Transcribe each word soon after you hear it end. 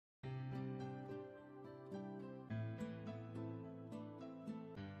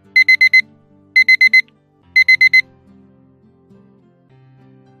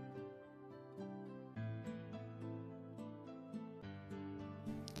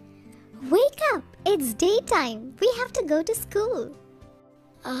Wake up! It's daytime. We have to go to school.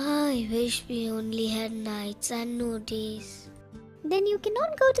 I wish we only had nights and no days. Then you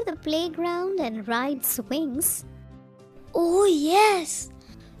cannot go to the playground and ride swings. Oh yes!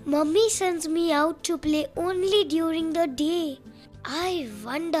 Mummy sends me out to play only during the day. I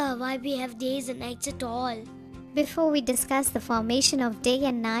wonder why we have days and nights at all. Before we discuss the formation of day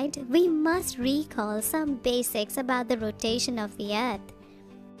and night, we must recall some basics about the rotation of the earth.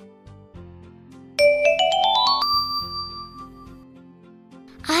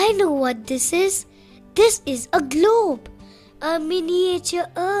 I know what this is. This is a globe. A miniature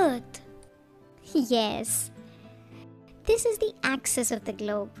earth. Yes. This is the axis of the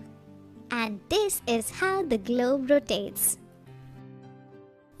globe. And this is how the globe rotates.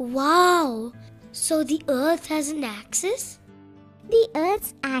 Wow! So the earth has an axis? The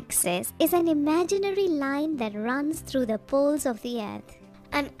earth's axis is an imaginary line that runs through the poles of the earth.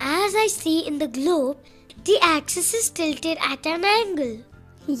 And as I see in the globe, the axis is tilted at an angle.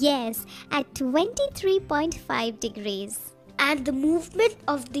 Yes, at 23.5 degrees. And the movement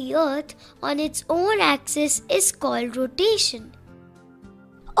of the earth on its own axis is called rotation.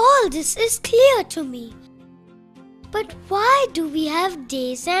 All this is clear to me. But why do we have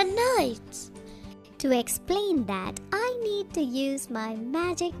days and nights? To explain that, I need to use my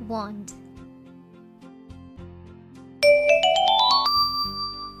magic wand.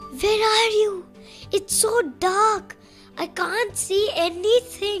 Where are you? It's so dark. I can't see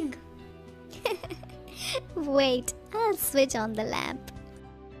anything. Wait, I'll switch on the lamp.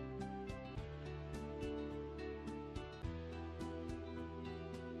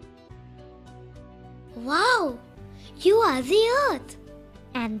 Wow, you are the earth.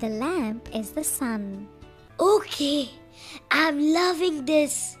 And the lamp is the sun. Okay, I'm loving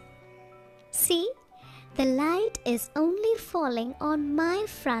this. See, the light is only falling on my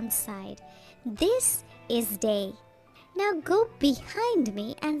front side. This is day. Now go behind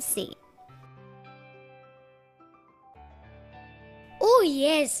me and see. Oh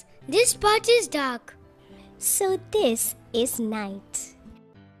yes, this part is dark. So this is night.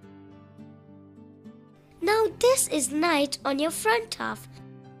 Now this is night on your front half.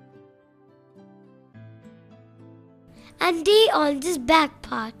 And day on this back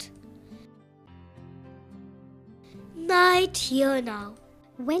part. Night here now.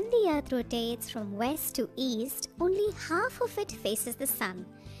 When the earth rotates from west to east, only half of it faces the sun.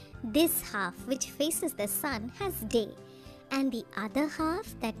 This half which faces the sun has day, and the other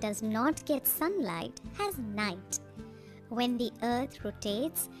half that does not get sunlight has night. When the earth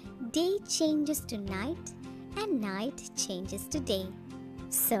rotates, day changes to night and night changes to day.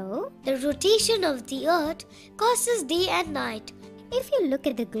 So, the rotation of the earth causes day and night. If you look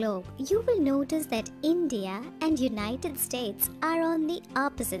at the globe, you will notice that India and United States are on the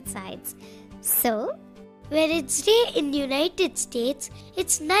opposite sides. So, when it's day in United States,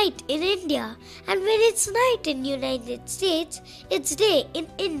 it's night in India. And when it's night in United States, it's day in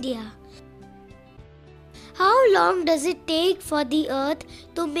India. How long does it take for the earth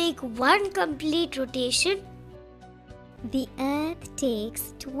to make one complete rotation? The earth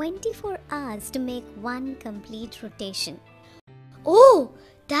takes 24 hours to make one complete rotation. Oh,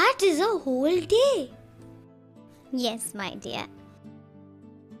 that is a whole day. Yes, my dear.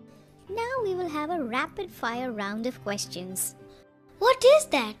 Now we will have a rapid fire round of questions. What is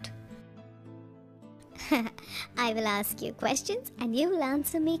that? I will ask you questions and you will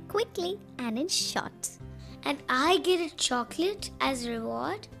answer me quickly and in short. And I get a chocolate as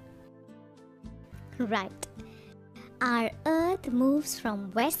reward? Right. Our earth moves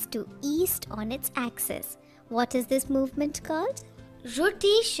from west to east on its axis. What is this movement called?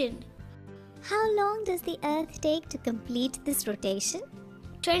 Rotation. How long does the earth take to complete this rotation?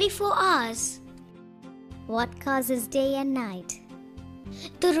 24 hours. What causes day and night?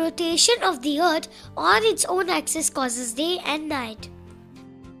 The rotation of the earth on its own axis causes day and night.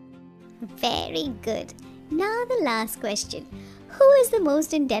 Very good. Now the last question. Who is the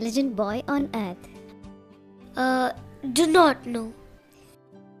most intelligent boy on earth? Do not know.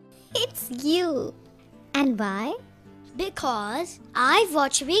 It's you. And why? Because I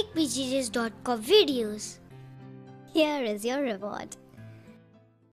watch MakeMeGenius.com videos. Here is your reward.